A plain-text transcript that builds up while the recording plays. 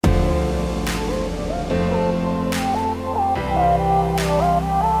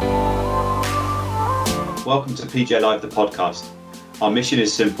welcome to PJ Live, the podcast. Our mission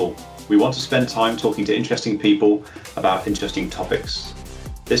is simple. We want to spend time talking to interesting people about interesting topics.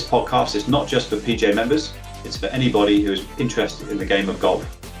 This podcast is not just for PJ members, it's for anybody who is interested in the game of golf.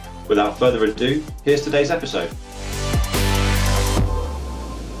 Without further ado, here's today's episode.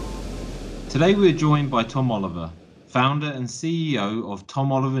 Today we're joined by Tom Oliver, founder and CEO of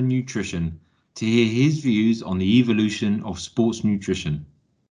Tom Oliver Nutrition, to hear his views on the evolution of sports nutrition.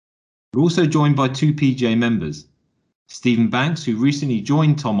 We're also joined by two PJ members, Stephen Banks, who recently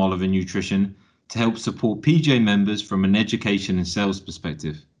joined Tom Oliver Nutrition to help support PJ members from an education and sales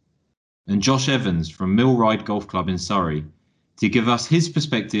perspective, and Josh Evans from Mill Ride Golf Club in Surrey to give us his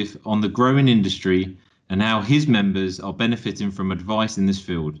perspective on the growing industry and how his members are benefiting from advice in this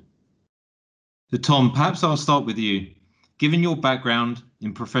field. So Tom, perhaps I'll start with you. Given your background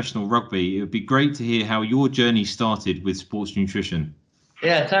in professional rugby, it would be great to hear how your journey started with sports nutrition.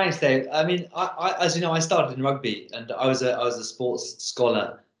 Yeah, thanks, Dave. I mean, I as you know, I started in rugby, and I was a sports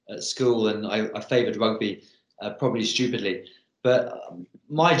scholar at school, and I favoured rugby, probably stupidly. But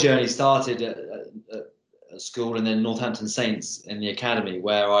my journey started at school, and then Northampton Saints in the academy,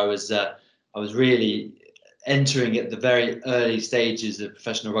 where I was really entering at the very early stages of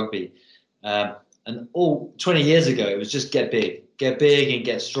professional rugby. And 20 years ago, it was just get big and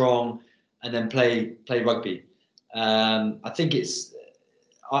get strong, and then play rugby. I think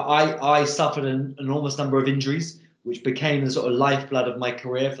I suffered an enormous number of injuries, which became the sort of lifeblood of my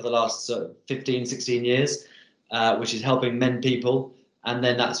career for the last sort of 15, 16 years, which is helping mend people. And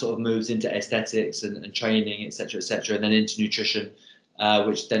then that sort of moves into aesthetics and training, et cetera, and then into nutrition,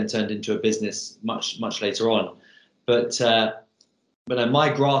 which then turned into a business much later on. But my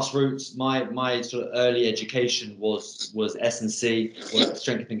grassroots, my sort of early education was S&C,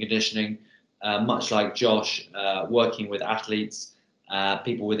 strength and conditioning, much like Josh, working with athletes,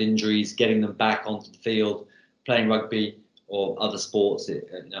 people with injuries, getting them back onto the field, playing rugby or other sports.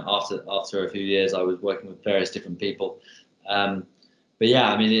 After a few years, I was working with various different people. But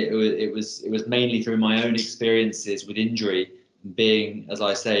yeah, I mean, it was mainly through my own experiences with injury, being, as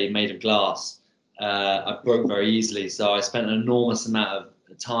I say, made of glass. I broke very easily, so I spent an enormous amount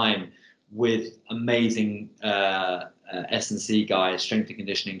of time with amazing S&C guys, strength and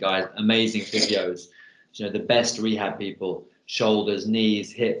conditioning guys, amazing physios, the best rehab people. Shoulders,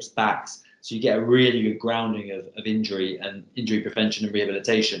 knees, hips, backs. So you get a really good grounding of injury and injury prevention and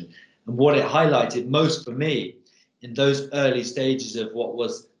rehabilitation. And what it highlighted most for me in those early stages of what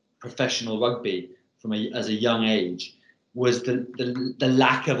was professional rugby as a young age was the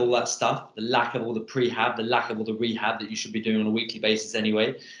lack of all that stuff, the lack of all the prehab, the lack of all the rehab that you should be doing on a weekly basis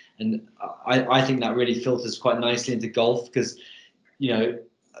anyway. And I think that really filters quite nicely into golf because,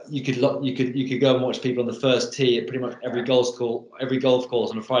 you could go and watch people on the first tee at pretty much every golf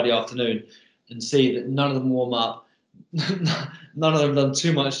course on a Friday afternoon and see that none of them warm up, none of them done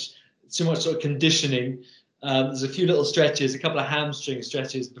too much sort of conditioning. There's a few little stretches, a couple of hamstring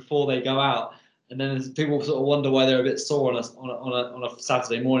stretches before they go out, and then people sort of wonder why they're a bit sore on a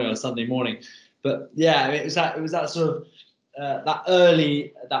Saturday morning or a Sunday morning. But yeah, it was that sort of that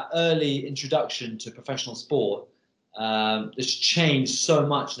early introduction to professional sport. It's changed so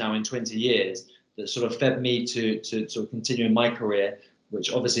much now in 20 years that sort of fed me to sort of continue in my career,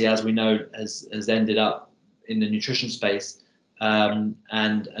 which obviously, as we know, has ended up in the nutrition space, and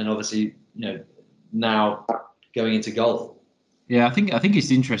obviously, now going into golf. Yeah, I think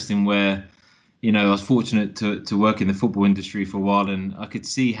it's interesting where, I was fortunate to work in the football industry for a while, and I could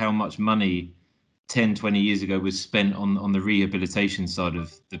see how much money 10, 20 years ago was spent on the rehabilitation side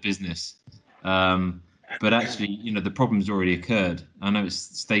of the business. But actually, the problem's already occurred. I know it's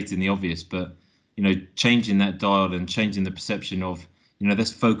stating the obvious, but, changing that dial and changing the perception of,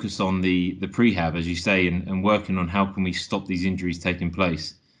 let's focus on the prehab, as you say, and working on how can we stop these injuries taking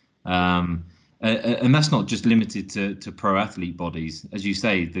place. And that's not just limited to pro athlete bodies. As you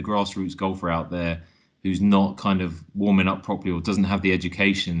say, the grassroots golfer out there who's not kind of warming up properly or doesn't have the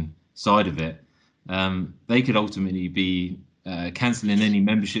education side of it, they could ultimately be cancelling any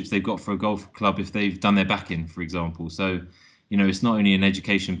memberships they've got for a golf club if they've done their back in, for example. So, it's not only an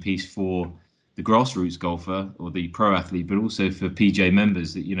education piece for the grassroots golfer or the pro athlete, but also for PJ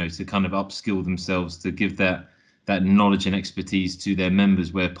members that, to kind of upskill themselves, to give that knowledge and expertise to their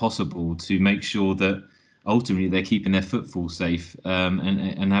members where possible, to make sure that ultimately they're keeping their footfall safe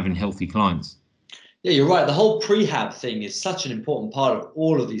and having healthy clients. Yeah, you're right. The whole prehab thing is such an important part of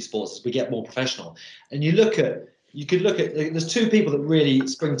all of these sports as we get more professional. And you could look at, there's two people that really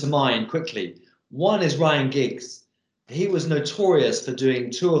spring to mind quickly. One is Ryan Giggs. He was notorious for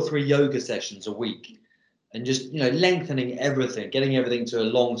doing 2 or 3 yoga sessions a week. and just, lengthening everything, getting everything to a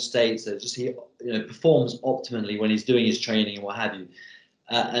long state so just he, performs optimally when he's doing his training and what have you.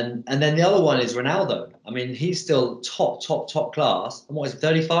 And then the other one is Ronaldo. I mean, he's still top class. And what is it,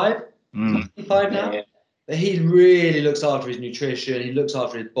 35? 35 now? Yeah. But he really looks after his nutrition. He looks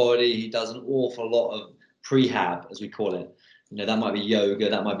after his body. He does an awful lot of prehab, as we call it. That might be yoga,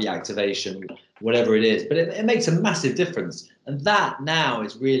 that might be activation, whatever it is. But it makes a massive difference. And that now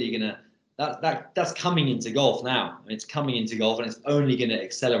is really going to, that's coming into golf now. I mean, it's coming into golf, and it's only going to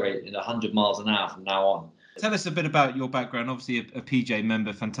accelerate at 100 miles an hour from now on. Tell us a bit about your background. Obviously, a PJ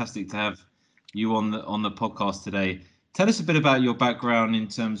member. Fantastic to have you on the podcast today. Tell us a bit about your background in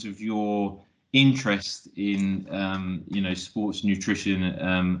terms of your interest in sports nutrition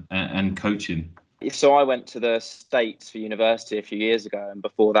and coaching. So I went to the States for university a few years ago, and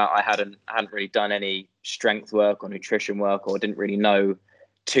before that, I hadn't really done any strength work or nutrition work, or didn't really know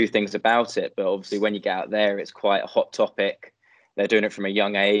two things about it. But obviously, when you get out there, it's quite a hot topic. They're doing it from a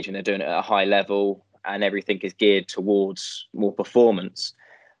young age, and they're doing it at a high level, and everything is geared towards more performance,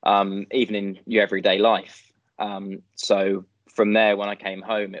 even in your everyday life. So from there, when I came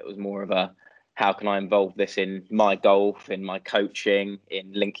home, it was more of a, how can I involve this in my golf, in my coaching,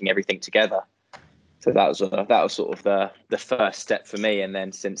 in linking everything together? So that was sort of the first step for me. And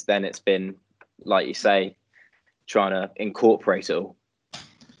then since then, it's been, like you say, trying to incorporate it all.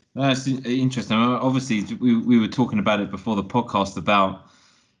 That's interesting. Obviously, we were talking about it before the podcast about,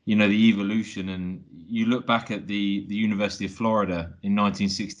 the evolution. And you look back at the University of Florida in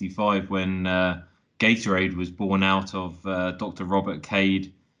 1965 when Gatorade was born out of Dr. Robert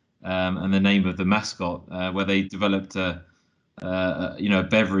Cade and the name of the mascot, where they developed a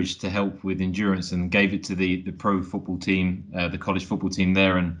beverage to help with endurance and gave it to the pro football team, the college football team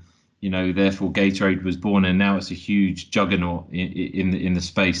there, and therefore Gatorade was born, and now it's a huge juggernaut in the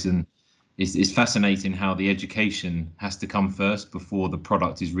space. And it's fascinating how the education has to come first before the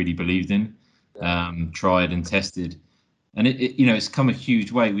product is really believed in, tried and tested. And it's come a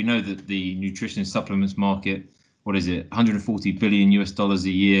huge way. We know that the nutrition supplements market, what is it, $140 billion a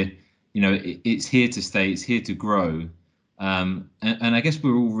year? It's here to stay. It's here to grow. And I guess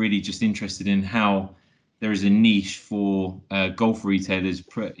we're all really just interested in how there is a niche for golf retailers,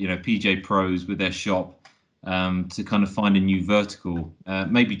 PJ pros with their shop, to kind of find a new vertical.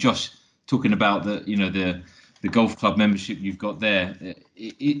 Maybe Josh, talking about the golf club membership you've got there,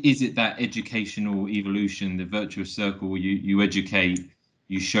 is it that educational evolution, the virtuous circle? You educate,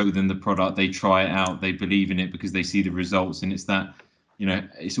 you show them the product, they try it out, they believe in it because they see the results, and it's that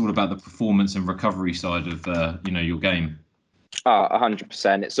it's all about the performance and recovery side of your game.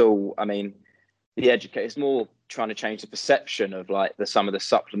 100%. It's all, I mean, it's more trying to change the perception of like some of the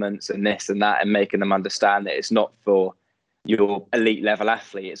supplements and this and that, and making them understand that it's not for your elite level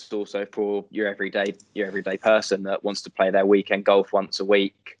athlete. It's also for your everyday person that wants to play their weekend golf once a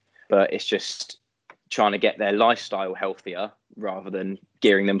week. But it's just trying to get their lifestyle healthier rather than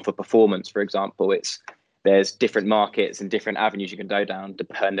gearing them for performance. For example, there's different markets and different avenues you can go down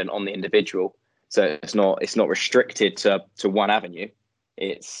dependent on the individual. So it's not restricted to one avenue.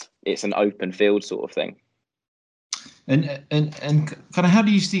 It's an open field sort of thing. And kind of, how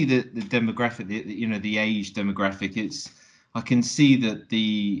do you see the demographic, the age demographic? I can see that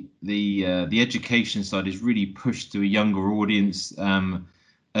the education side is really pushed to a younger audience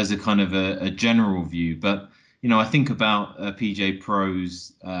as a kind of a general view. But I think about PJ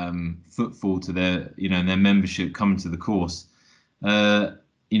Pros footfall to their their membership coming to the course.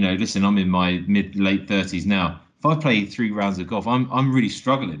 Listen, I'm in my late 30s now. If I play 3 rounds of golf, I'm really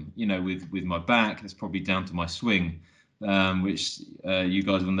struggling, with my back. It's probably down to my swing, which you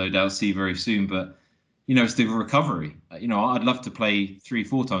guys will no doubt see very soon. But it's the recovery. I'd love to play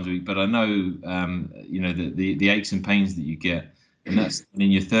 3-4 times a week, but I know the aches and pains that you get, and that's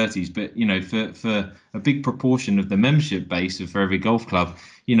in your 30s. But for a big proportion of the membership base of for every golf club,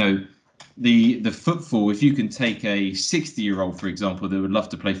 the footfall, if you can take a 60-year-old, for example, that would love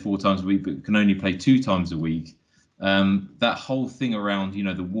to play 4 times a week but can only play 2 times a week, that whole thing around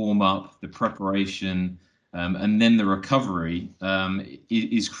the warm up, the preparation, and then the recovery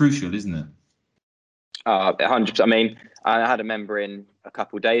is crucial, isn't it? 100%. I mean, I had a member in a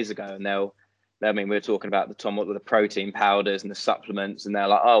couple of days ago, and we were talking about the protein powders and the supplements, and they're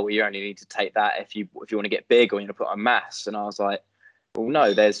like, oh, well, you only need to take that if you want to get big or you want to put on mass. And I was like, well,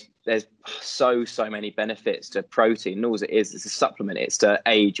 no, there's so many benefits to protein. All it is, it's a supplement. It's to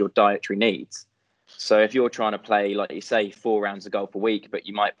aid your dietary needs. So if you're trying to play, like you say, 4 rounds of golf a week, but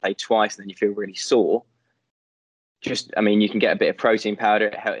you might play twice and then you feel really sore, you can get a bit of protein powder.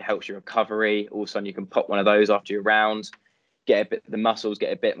 It helps your recovery. All of a sudden, you can pop one of those after your round, the muscles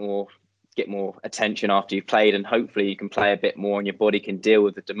get a bit more get more attention after you've played, and hopefully you can play a bit more and your body can deal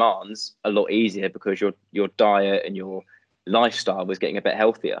with the demands a lot easier because your diet and your lifestyle was getting a bit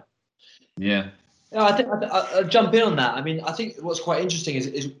healthier. Yeah. Yeah, I think I'll jump in on that. I mean, I think what's quite interesting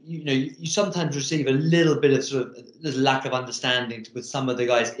is you sometimes receive a little bit of sort of there's lack of understanding with some of the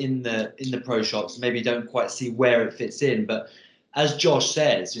guys in the pro shops. Maybe don't quite see where it fits in. But as Josh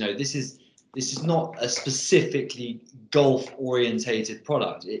says, this is not a specifically golf orientated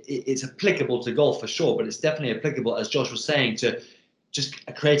product. It's applicable to golf for sure, but it's definitely applicable, as Josh was saying, to just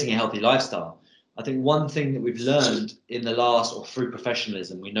creating a healthy lifestyle. I think one thing that we've learned in the last, or through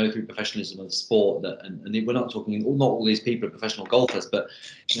professionalism, we know through professionalism of sport that, and we're not talking, not all these people are professional golfers, but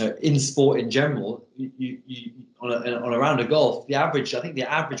in sport in general, you on a round of golf, I think the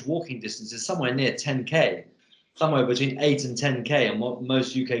average walking distance is somewhere near 10k, somewhere between 8 and 10k on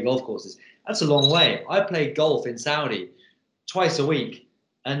most UK golf courses. That's a long way. I played golf in Saudi twice a week,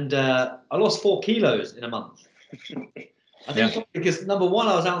 and I lost 4 kilos in a month. I think because number one,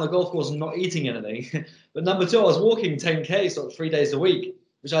 I was out on the golf course and not eating anything, but number two, I was walking 10k sort of 3 days a week,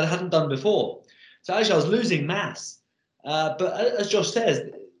 which I hadn't done before. So actually, I was losing mass. But as Josh says,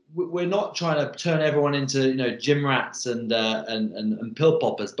 we're not trying to turn everyone into gym rats and pill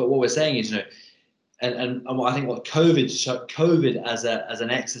poppers. But what we're saying is and I think what COVID as an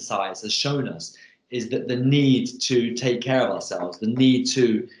exercise has shown us is that the need to take care of ourselves, the need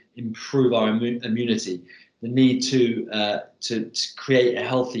to improve our immunity, the need to create a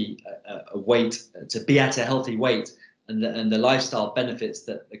healthy weight, to be at a healthy weight, and the lifestyle benefits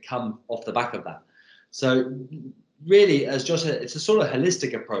that come off the back of that. So really, as Josh said, it's a sort of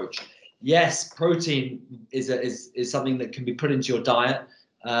holistic approach. Yes, protein is something that can be put into your diet,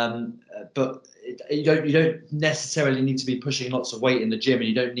 but you don't necessarily need to be pushing lots of weight in the gym, and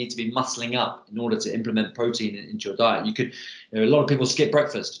you don't need to be muscling up in order to implement protein into your diet. You could, a lot of people skip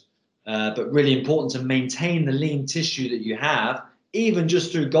breakfast. But really important to maintain the lean tissue that you have, even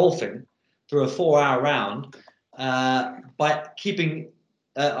just through golfing, through a 4-hour round, by keeping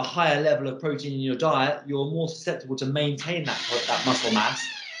a higher level of protein in your diet, you're more susceptible to maintain that muscle mass,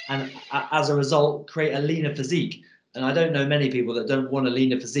 and as a result, create a leaner physique. And I don't know many people that don't want a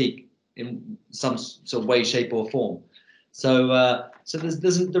leaner physique in some sort of way, shape, or form. So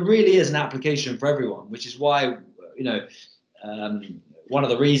there really is an application for everyone, which is why one of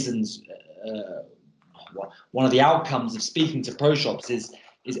the reasons, one of the outcomes of speaking to pro shops is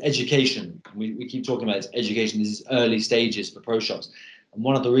education. We keep talking about education. These early stages for pro shops, and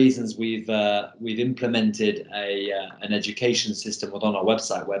one of the reasons we've implemented an education system on our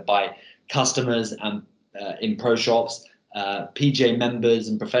website, whereby customers and in pro shops, PJ members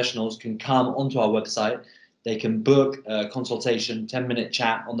and professionals can come onto our website. They can book a consultation, 10-minute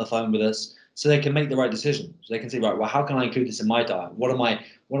chat on the phone with us, so they can make the right decision. So they can say, right, well, how can I include this in my diet? What are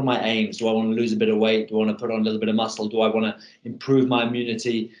my aims? Do I want to lose a bit of weight? Do I want to put on a little bit of muscle? Do I want to improve my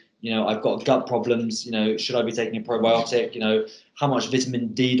immunity? I've got gut problems. Should I be taking a probiotic? How much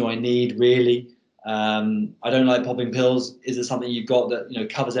vitamin D do I need, really? I don't like popping pills. Is there something you've got that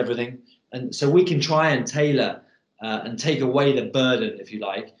covers everything? And so we can try and tailor and take away the burden, if you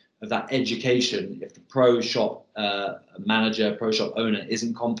like, of that education. If the pro shop manager, pro shop owner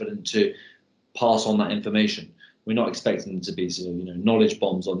isn't confident to pass on that information, we're not expecting them to be sort of knowledge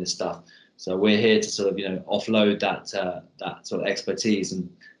bombs on this stuff. So we're here to sort of offload that sort of expertise and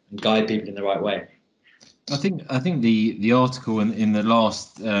guide people in the right way. I think the article in the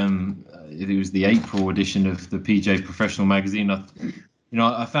last it was the April edition of the PJ Professional magazine.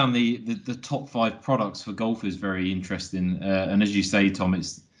 I found the top 5 products for golfers very interesting. And as you say, Tom,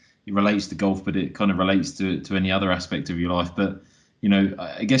 it relates to golf, but it kind of relates to any other aspect of your life. But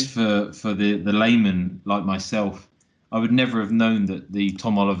I guess for the layman like myself, I would never have known that the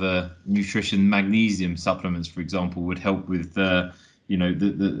Tom Oliver Nutrition magnesium supplements, for example, would help with the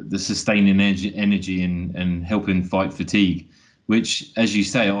sustaining energy and helping fight fatigue, which, as you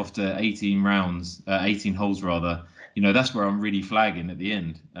say, after 18 holes rather, that's where I'm really flagging at the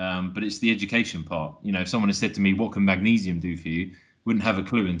end. But it's the education part. If someone had said to me, what can magnesium do for you? Wouldn't have a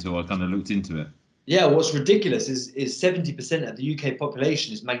clue until I kind of looked into it. Yeah, what's ridiculous is 70% of the UK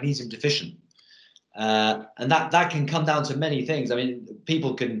population is magnesium deficient. And that can come down to many things. I mean,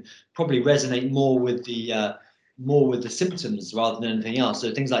 people can probably resonate more with the symptoms rather than anything else.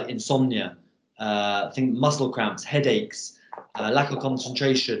 So things like insomnia, muscle cramps, headaches, lack of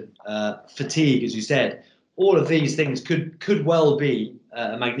concentration, fatigue, as you said. All of these things could well be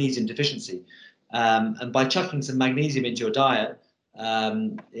a magnesium deficiency. And by chucking some magnesium into your diet,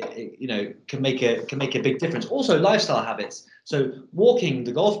 can make a big difference. Also, lifestyle habits. So walking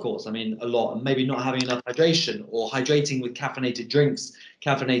the golf course, I mean, a lot, and maybe not having enough hydration, or hydrating with caffeinated drinks.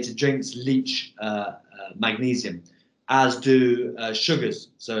 Caffeinated drinks leach magnesium, as do sugars.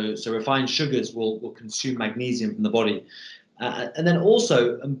 So refined sugars will consume magnesium from the body. And then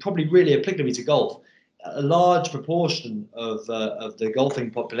also, and probably really applicably to golf, a large proportion of the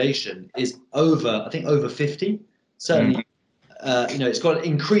golfing population is over 50. Certainly, it's got an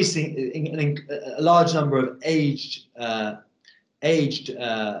increasing, a large number of aged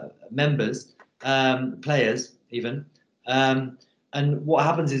members, players even. And what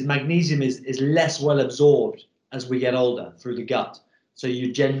happens is magnesium is less well absorbed as we get older through the gut. So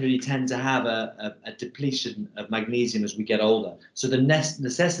you generally tend to have a depletion of magnesium as we get older. So the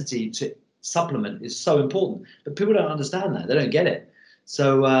necessity to supplement is so important, but people don't understand that. They don't get it.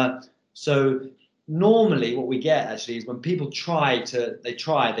 So normally what we get actually is when people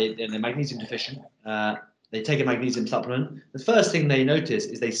they're magnesium deficient, they take a magnesium supplement. The first thing they notice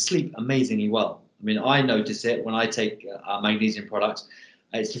is they sleep amazingly well. I mean, I notice it when I take our magnesium products.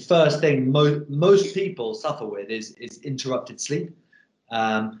 It's the first thing most people suffer with is interrupted sleep.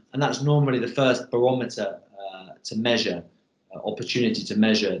 And that's normally the first barometer to measure, opportunity to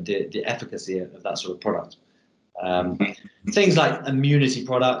measure the efficacy of that sort of product. Things like immunity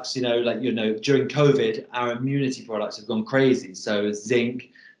products, during COVID, our immunity products have gone crazy. So zinc,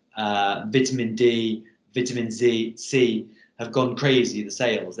 vitamin D, vitamin C have gone crazy, the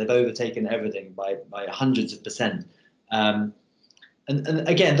sales. They've overtaken everything by hundreds of percent. And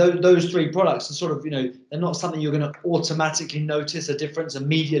again, those three products are sort of, they're not something you're going to automatically notice a difference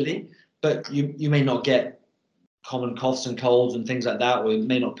immediately, but you may not get common coughs and colds and things like that, or it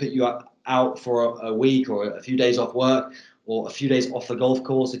may not put you out for a week or a few days off work or a few days off the golf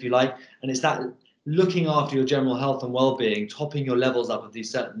course, if you like. And it's that looking after your general health and well-being, topping your levels up of these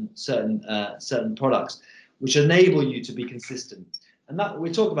certain products, which enable you to be consistent. And that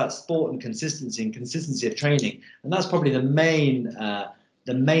we talk about sport and consistency of training, and that's probably the main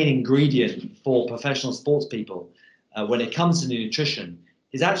ingredient for professional sports people when it comes to nutrition,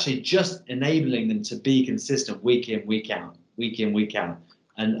 is actually just enabling them to be consistent week in, week out,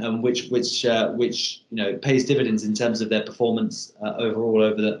 and which pays dividends in terms of their performance overall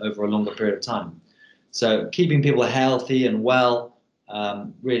over a longer period of time. So keeping people healthy and well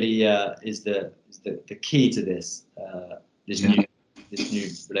really is the key to this new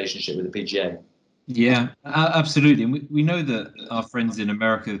relationship with the PGA. Yeah, absolutely. And we know that our friends in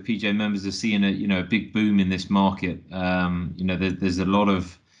America, the PGA members, are seeing a big boom in this market. There's a lot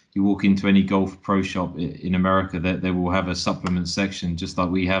of, you walk into any golf pro shop in America, that they will have a supplement section, just like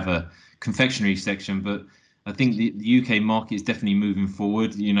we have a confectionery section. But I think the UK market is definitely moving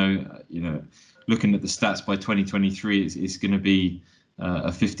forward. Looking at the stats by 2023, it's going to be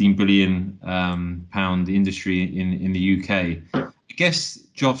a 15 billion pound industry in the UK. I guess,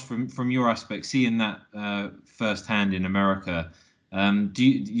 Josh, from your aspect, seeing that firsthand in America, do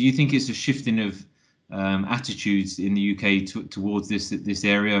you think it's a shifting of attitudes in the UK towards this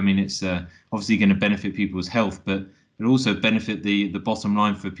area? I mean, it's obviously going to benefit people's health, but it'll also benefit the bottom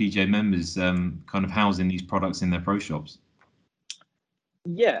line for PGA members, kind of housing these products in their pro shops.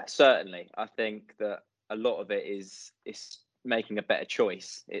 Yeah, certainly. I think that a lot of it is making a better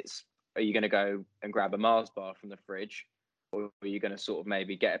choice. Are you going to go and grab a Mars bar from the fridge, or are you going to sort of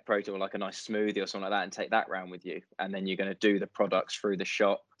maybe get a protein or like a nice smoothie or something like that and take that round with you? And then you're going to do the products through the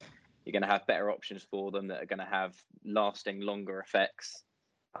shop. You're going to have better options for them that are going to have lasting, longer effects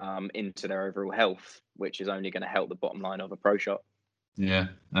into their overall health, which is only going to help the bottom line of a pro shop. Yeah,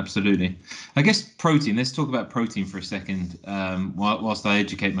 absolutely. I guess protein, let's talk about protein for a second. Whilst I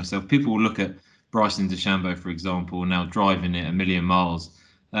educate myself, people will look at Bryson DeChambeau, for example, now driving it 1,000,000 miles.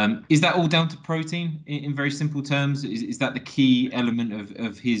 Is that all down to protein in very simple terms? Is that the key element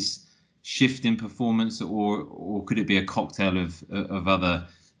of his shift in performance, or could it be a cocktail of other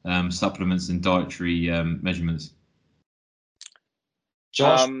supplements and dietary measurements?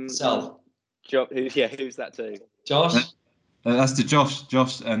 Josh, who's that to? Josh? That's to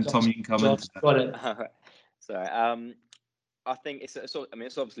Josh and Tom, you can come in. Got it. Sorry. I think it's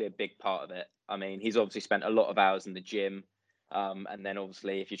obviously a big part of it. I mean, he's obviously spent a lot of hours in the gym. And then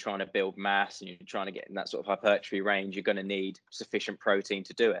obviously, if you're trying to build mass and you're trying to get in that sort of hypertrophy range, you're going to need sufficient protein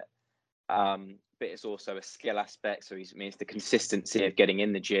to do it. But it's also a skill aspect. So it means the consistency of getting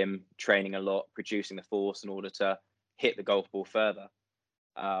in the gym, training a lot, producing the force in order to hit the golf ball further.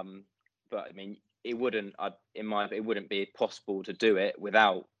 But I mean, it wouldn't be possible to do it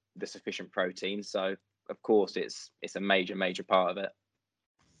without the sufficient protein. So of course, it's a major part of it.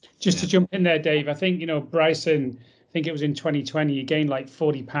 Just to jump in there, Dave, I think, Bryson think it was in 2020, he gained like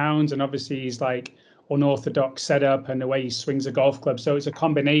 40 pounds, and obviously he's like unorthodox setup and the way he swings a golf club. So it's a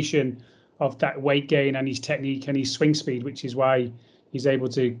combination of that weight gain and his technique and his swing speed, which is why he's able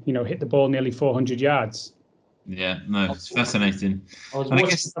to, hit the ball nearly 400 yards. Yeah, no, it's fascinating. I was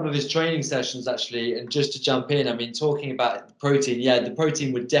watching some of his training sessions actually, and just to jump in, I mean, talking about protein, the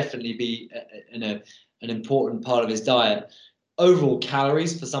protein would definitely be an important part of his diet. Overall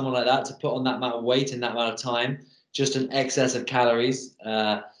calories for someone like that to put on that amount of weight in that amount of time, just an excess of calories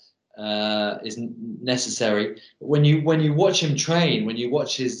is necessary. When you watch him train, when you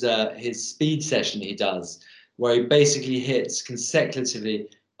watch his speed session he does, where he basically hits consecutively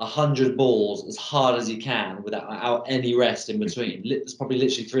 100 balls as hard as he can without any rest in between. It's probably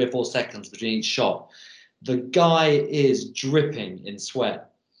literally 3 or 4 seconds between each shot. The guy is dripping in sweat.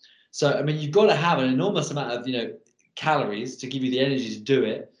 So, I mean, you've got to have an enormous amount of, calories to give you the energy to do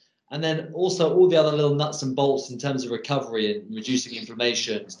it. And then also all the other little nuts and bolts in terms of recovery and reducing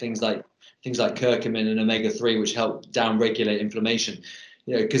inflammation, things like curcumin and omega-3, which help down-regulate inflammation.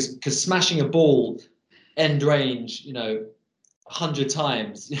 Because smashing a ball end range, 100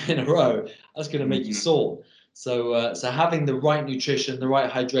 times in a row, that's going to make you sore. So having the right nutrition, the right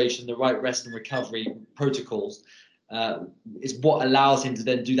hydration, the right rest and recovery protocols is what allows him to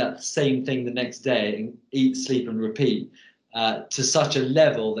then do that same thing the next day and eat, sleep, and repeat to such a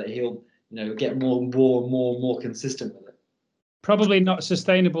level that he'll get more consistent with it. Probably not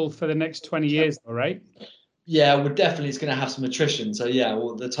sustainable for the next 20 years, though, right? Yeah, it's going to have some attrition. So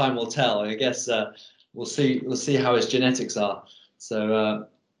well, the time will tell. I guess we'll see how his genetics are. So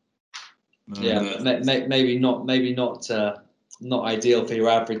maybe not ideal for your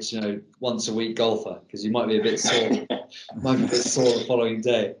average once a week golfer, because you might be a bit sore the following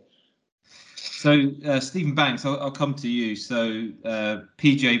day. So Stephen Banks, I'll come to you. So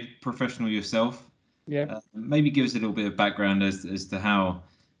PJ professional yourself. Yeah. Maybe give us a little bit of background as to how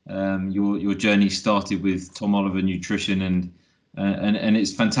your journey started with Tom Oliver Nutrition, and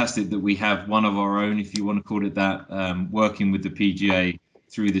it's fantastic that we have one of our own, if you want to call it that, working with the PGA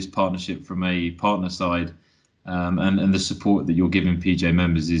through this partnership from a partner side, and the support that you're giving PGA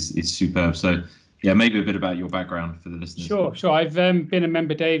members is superb. So yeah, maybe a bit about your background for the listeners. Sure. I've been a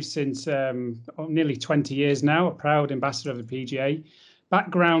member, Dave, since nearly 20 years now, a proud ambassador of the PGA.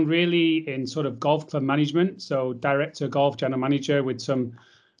 Background really in sort of golf club management, so director golf general manager with some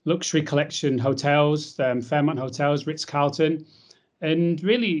luxury collection hotels, Fairmont Hotels, Ritz-Carlton, and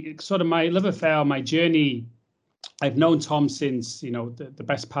really sort of my love affair, my journey. I've known Tom since the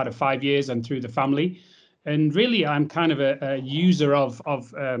best part of 5 years and through the family, and really I'm kind of a user of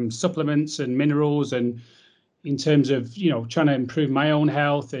supplements and minerals, and in terms of trying to improve my own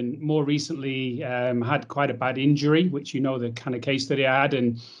health, and more recently had quite a bad injury, which the kind of case study I had,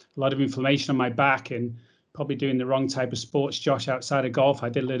 and a lot of inflammation on my back, and probably doing the wrong type of sports, Josh, outside of golf. I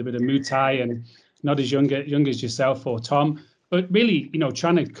did a little bit of Muay Thai, and not as young as yourself or Tom, but really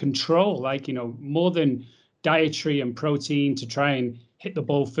trying to control more than dietary and protein to try and hit the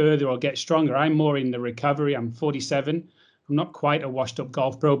ball further or get stronger. I'm more in the recovery. I'm 47. I'm not quite a washed up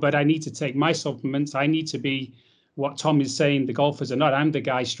golf pro, but I need to take my supplements. I need to be what Tom is saying the golfers are not. I'm the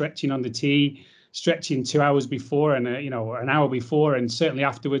guy stretching on the tee, stretching 2 hours before and an hour before, and certainly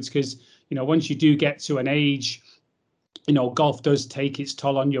afterwards, because once you do get to an age, golf does take its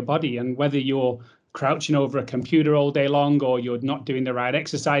toll on your body. And whether you're crouching over a computer all day long or you're not doing the right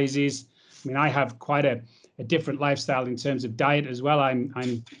exercises, I mean, I have quite a different lifestyle in terms of diet as well. I'm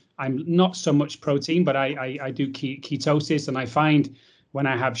not so much protein, but I do ketosis, and I find when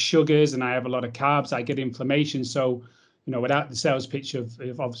I have sugars and I have a lot of carbs, I get inflammation. So, without the sales pitch of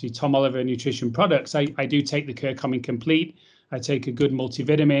obviously Tom Oliver Nutrition products, I do take the Curcumin Complete, I take a good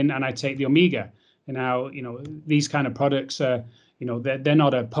multivitamin, and I take the Omega. And now, these kind of products are, they're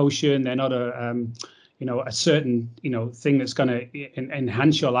not a potion, they're not a certain, thing that's going to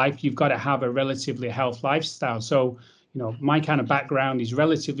enhance your life. You've got to have a relatively health lifestyle. So, my kind of background is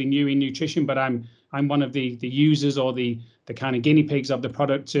relatively new in nutrition, but I'm one of the users or the kind of guinea pigs of the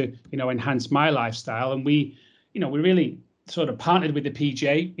product to, enhance my lifestyle. And we really sort of partnered with the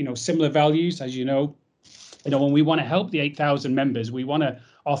PGA, similar values, as when we want to help the 8,000 members, we want to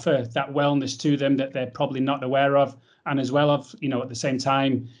offer that wellness to them that they're probably not aware of. And as well as, at the same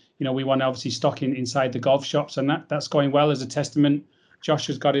time, we want to obviously stock inside the golf shops, and that's going well as a testament. Josh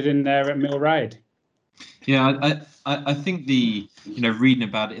has got it in there at Mill Ride. Yeah, I think reading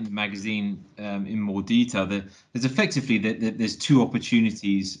about it in the magazine in more detail, there's effectively there's two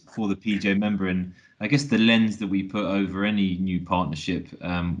opportunities for the PGA member, and I guess the lens that we put over any new partnership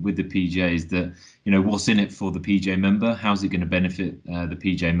with the PGA is that what's in it for the PGA member, how's it going to benefit the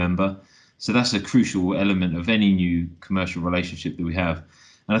PGA member. So that's a crucial element of any new commercial relationship that we have.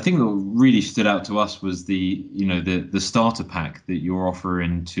 And I think what really stood out to us was the starter pack that you're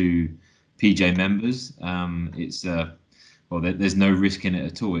offering to PJ members. It's there's no risk in it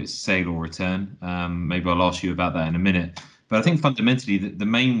at all. It's sale or return. Maybe I'll ask you about that in a minute. But I think fundamentally the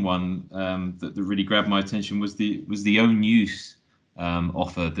main one that really grabbed my attention was the own use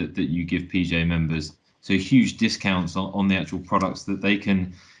offer that you give PJ members. So huge discounts on the actual products that they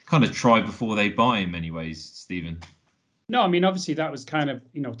can kind of try before they buy in many ways, Stephen. No, I mean, obviously that was kind of,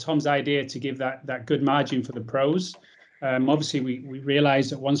 Tom's idea to give that good margin for the pros. Obviously, we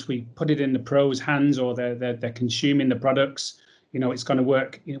realized that once we put it in the pros' hands or they're consuming the products, it's going to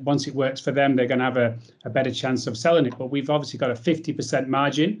work. Once it works for them, they're going to have a better chance of selling it. But we've obviously got a 50%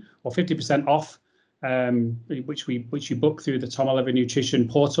 margin or 50% off, which you book through the Tom Oliver Nutrition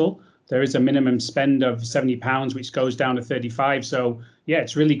portal. There is a minimum spend of £70, which goes down to 35. So yeah,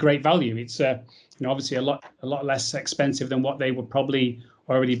 it's really great value. It's obviously a lot less expensive than what they were probably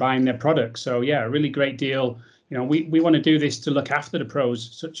already buying their products. So yeah, a really great deal. We want to do this to look after the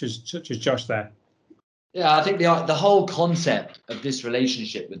pros, such as Josh there. Yeah, I think the whole concept of this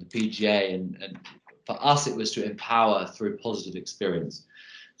relationship with the PGA and for us it was to empower through positive experience.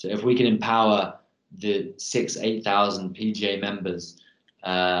 So if we can empower the 8,000 PGA members,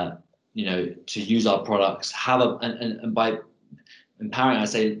 to use our products, and by empowering, I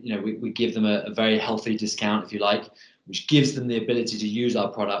say, we give them a very healthy discount, if you like, which gives them the ability to use our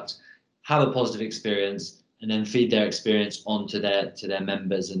product, have a positive experience, and then feed their experience onto their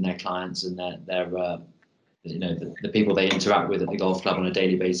members and their clients and the people they interact with at the golf club on a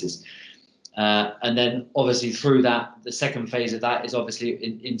daily basis. And then obviously through that, the second phase of that is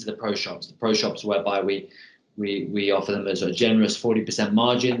obviously into the pro shops. The pro shops whereby we offer them a sort of generous 40%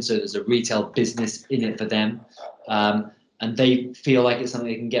 margin, so there's a retail business in it for them, and they feel like it's something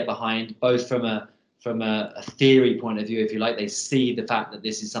they can get behind, both from a theory point of view, if you like. They see the fact that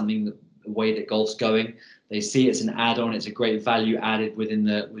this is something the way that golf's going. They see it's an add-on, it's a great value added within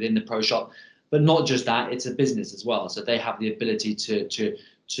the pro shop, but not just that, it's a business as well. So they have the ability to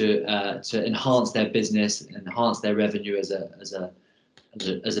enhance their business, enhance their revenue as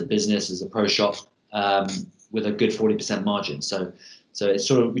a business, as a pro shop, with a good 40% margin. So it's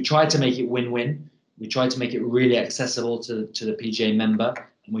sort of, we try to make it win-win. We try to make it really accessible to the PGA member,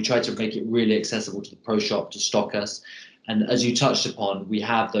 and we try to make it really accessible to the pro shop to stock us. And as you touched upon, we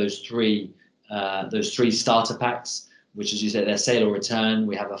have those three starter packs, which, as you said, they're sale or return.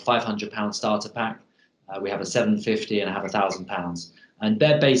 We have a £500 starter pack, we have a £750, and I have £1,000. And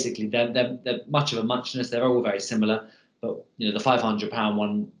they're much of a muchness. They're all very similar, but the £500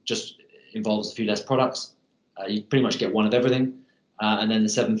 one just involves a few less products. You pretty much get one of everything, and then the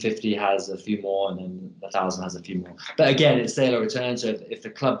 £750 has a few more, and then the £1,000 has a few more. But again, it's sale or return. So if the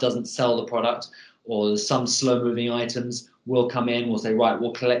club doesn't sell the product, or some slow-moving items, we'll come in. We'll say, right,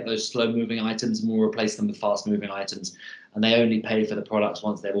 we'll collect those slow-moving items and we'll replace them with fast-moving items. And they only pay for the products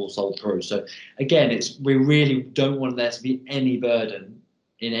once they've all sold through. So again, we really don't want there to be any burden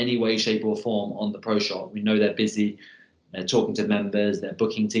in any way, shape, or form on the pro shop. We know they're busy. They're talking to members. They're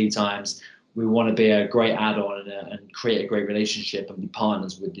booking tee times. We want to be a great add-on and create a great relationship and be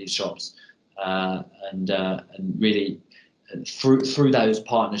partners with these shops, and really through those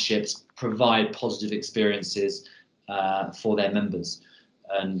partnerships provide positive experiences for their members.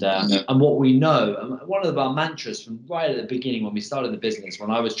 And what we know, one of our mantras from right at the beginning when we started the business,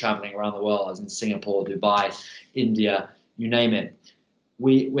 when I was traveling around the world, I was in Singapore, Dubai, India, you name it,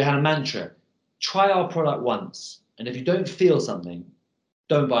 we had a mantra: try our product once, and if you don't feel something,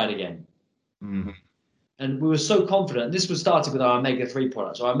 don't buy it again. Mm-hmm. And we were so confident. This was started with our omega-3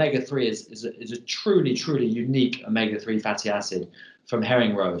 product. So our omega-3 is a truly, truly unique omega-3 fatty acid from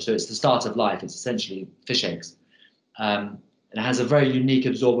herring roe. So it's the start of life. It's essentially fish eggs. And it has a very unique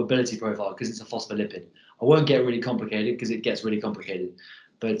absorbability profile because it's a phospholipid. I won't get really complicated because it gets really complicated,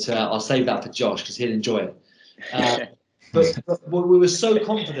 but I'll save that for Josh because he'll enjoy it. But we were so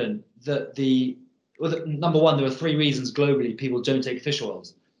confident that number one, there are 3 reasons globally people don't take fish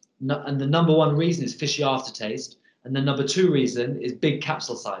oils. And the number 1 reason is fishy aftertaste. And the number 2 reason is big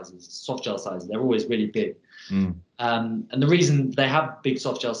capsule sizes, soft gel sizes. They're always really big. Mm. And the reason they have big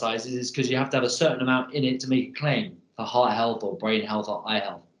soft gel sizes is because you have to have a certain amount in it to make a claim for heart health or brain health or eye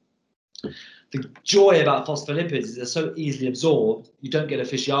health. The joy about phospholipids is they're so easily absorbed, you don't get a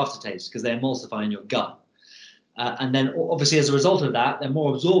fishy aftertaste because they emulsify in your gut. And then obviously as a result of that, they're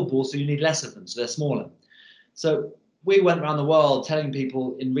more absorbable, so you need less of them, so they're smaller. So we went around the world telling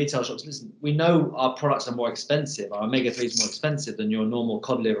people in retail shops, listen, we know our products are more expensive, our omega-3 is more expensive than your normal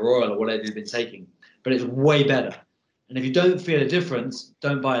cod liver oil or whatever you've been taking, but it's way better. And if you don't feel a difference,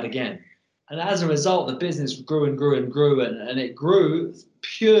 don't buy it again. And as a result, the business grew and grew and grew, and it grew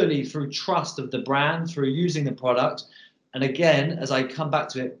purely through trust of the brand, through using the product. And again, as I come back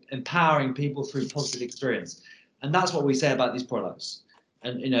to it, empowering people through positive experience. And that's what we say about these products.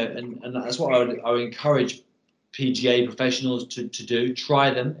 And, and that's what I would encourage PGA professionals to do.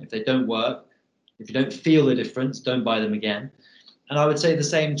 Try them. If they don't work, if you don't feel the difference, don't buy them again. And I would say the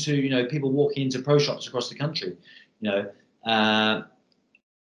same to, people walking into pro shops across the country.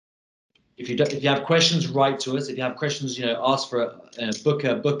 If you have questions, write to us. If you have questions, ask for book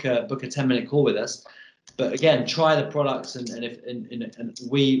a 10-minute call with us. But again, try the products, and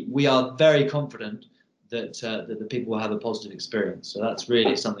we are very confident that the people will have a positive experience. So that's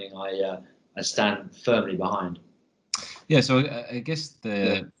really something I stand firmly behind. Yeah, so I guess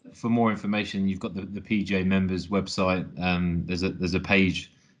for more information, you've got the PGA members website. There's a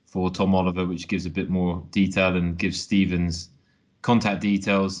page for Tom Oliver which gives a bit more detail and gives Stephen's contact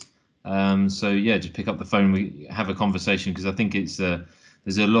details. So yeah, just pick up the phone, we have a conversation, because I think it's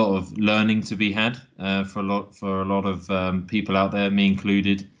there's a lot of learning to be had for a lot of people out there, me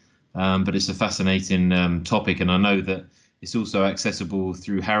included. But it's a fascinating topic, and I know that it's also accessible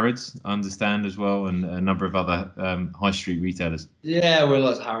through Harrods, I understand, as well, and a number of other high street retailers. Yeah, we're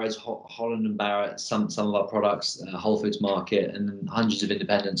like Harrods, Holland and Barrett, some of our products, Whole Foods Market, and hundreds of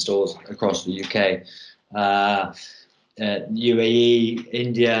independent stores across the UK, UAE,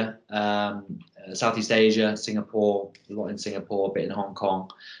 India, Southeast Asia, Singapore, a lot in Singapore, a bit in Hong Kong.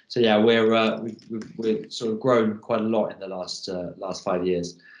 So yeah, we've sort of grown quite a lot in the last 5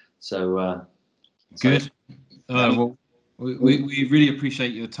 years. So good. Well, we really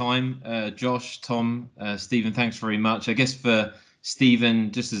appreciate your time, Josh, Tom, Stephen. Thanks very much. I guess for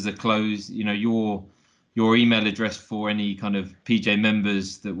Stephen, just as a close, your email address for any kind of PJ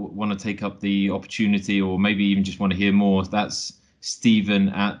members that want to take up the opportunity, or maybe even just want to hear more, that's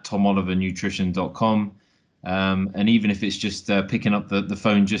Stephen@TomOliverNutrition.com. And even if it's just picking up the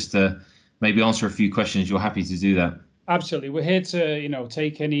phone just to maybe answer a few questions, you're happy to do that. Absolutely. We're here to,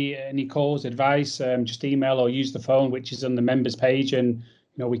 take any calls, advice, just email or use the phone, which is on the members page, and,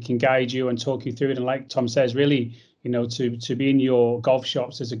 we can guide you and talk you through it. And like Tom says, really, to be in your golf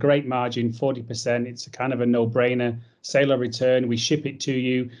shops, there's a great margin, 40%. It's a kind of a no-brainer. Sale or return, we ship it to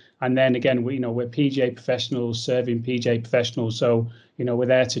you. And then again, we're PGA professionals serving PGA professionals. So, we're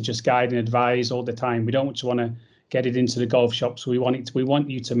there to just guide and advise all the time. We don't just want to get it into the golf shops. We want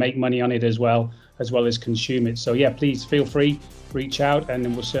you to make money on it as well as consume it. So yeah, please feel free, reach out, and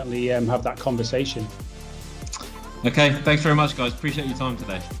then we'll certainly have that conversation. Okay, thanks very much, guys. Appreciate your time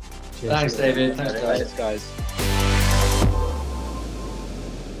today. Cheers. Thanks, David. Thanks, guys.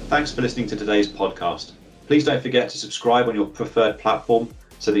 Thanks for listening to today's podcast. Please don't forget to subscribe on your preferred platform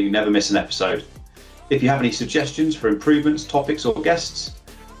so that you never miss an episode. If you have any suggestions for improvements, topics, or guests,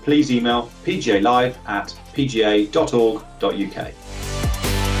 please email pgalive@pga.org.uk.